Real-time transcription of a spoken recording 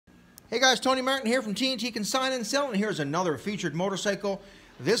Hey guys, Tony Martin here from TNT Consign and Sell, and here's another featured motorcycle.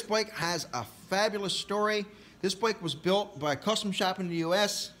 This bike has a fabulous story. This bike was built by a custom shop in the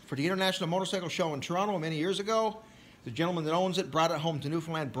US for the International Motorcycle Show in Toronto many years ago. The gentleman that owns it brought it home to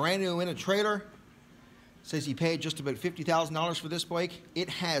Newfoundland brand new in a trailer. Says he paid just about $50,000 for this bike. It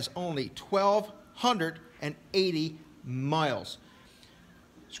has only 1,280 miles.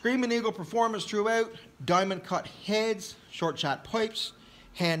 Screaming Eagle performance throughout, diamond cut heads, short shot pipes,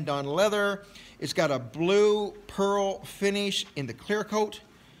 hand done leather. It's got a blue pearl finish in the clear coat.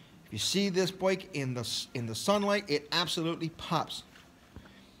 If you see this bike in the sunlight, it absolutely pops.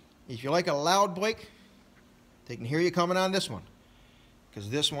 If you like a loud bike, they can hear you coming on this one, because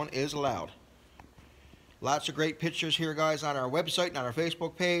this one is loud. Lots of great pictures here, guys, on our website and on our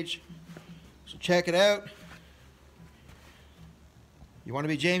Facebook page. So check it out. You want to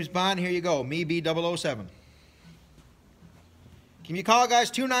be James Bond? Here you go. Me B007. Give me a call,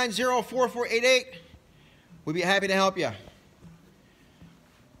 guys, 290-4488. We'll be happy to help you.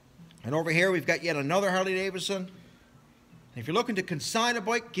 And over here, we've got yet another Harley Davidson. And if you're looking to consign a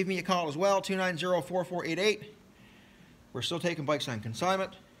bike, give me a call as well, 290-4488. We're still taking bikes on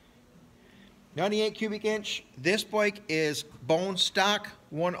consignment. 98 cubic inch. This bike is bone stock,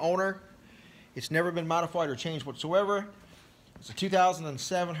 one owner. It's never been modified or changed whatsoever. It's a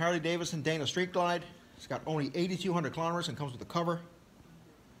 2007 Harley Davidson Dana Street Glide. It's got only 8,200 kilometers and comes with a cover.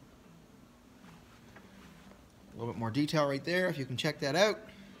 A little bit more detail right there, if you can check that out.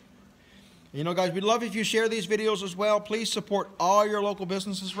 You know, guys, we'd love if you share these videos as well. Please support all your local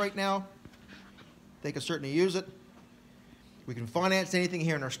businesses right now. They can certainly use it. We can finance anything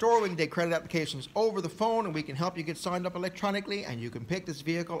here in our store. We can take credit applications over the phone, and we can help you get signed up electronically, and you can pick this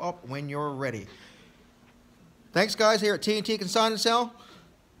vehicle up when you're ready. Thanks, guys, here at TNT Consign and Sell.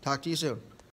 Talk to you soon.